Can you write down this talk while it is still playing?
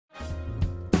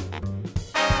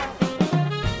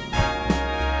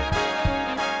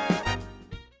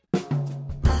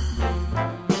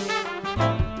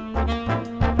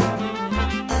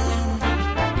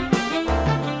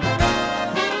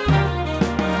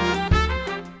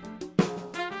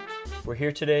We're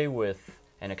here today with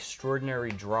an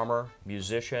extraordinary drummer,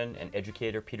 musician, and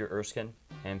educator, Peter Erskine.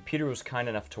 And Peter was kind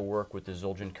enough to work with the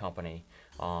Zildjian company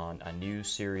on a new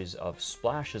series of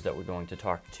splashes that we're going to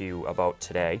talk to you about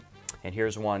today. And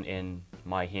here's one in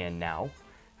my hand now.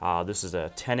 This is a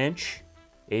 10-inch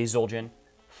Zildjian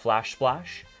flash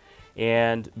splash.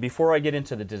 And before I get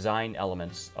into the design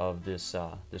elements of this,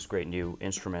 this great new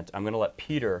instrument, I'm going to let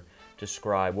Peter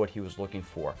describe what he was looking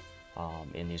for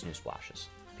in these new splashes.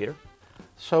 Peter?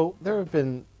 So there have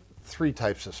been three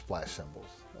types of splash cymbals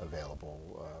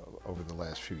available over the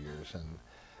last few years, and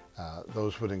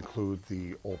those would include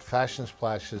the old-fashioned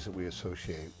splashes that we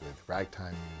associate with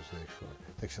ragtime music or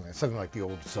Dixieland, something like the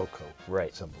old Zilko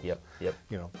cymbals. Yep.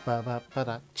 You know, ba ba ba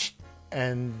da.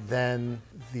 And then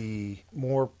the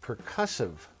more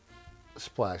percussive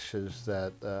splashes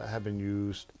that have been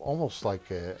used almost like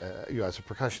as a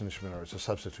percussion instrument or as a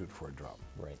substitute for a drum.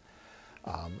 Right.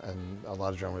 And a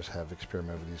lot of drummers have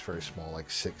experimented with these very small, like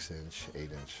 6-inch,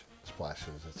 8-inch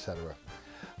splashes, etc.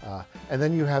 And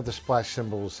then you have the splash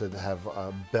cymbals that have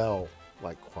a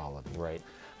bell-like quality. Right.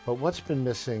 But what's been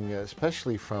missing,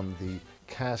 especially from the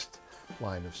cast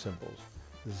line of cymbals,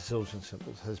 the Zildjian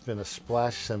cymbals, has been a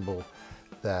splash cymbal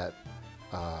that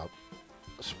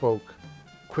spoke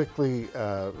quickly.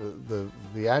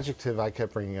 The adjective I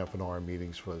kept bringing up in our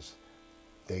meetings was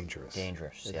dangerous.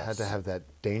 Dangerous, It yes. had to have that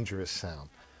dangerous sound.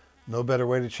 No better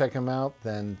way to check them out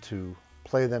than to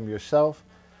play them yourself,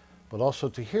 but also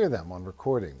to hear them on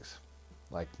recordings,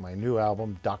 like my new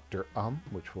album, Dr.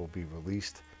 Which will be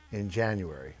released in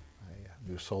January.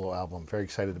 A new solo album, very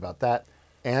excited about that.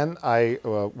 And I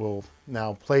will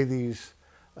now play these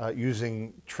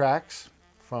using tracks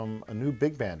from a new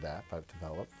big band app I've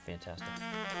developed. Fantastic.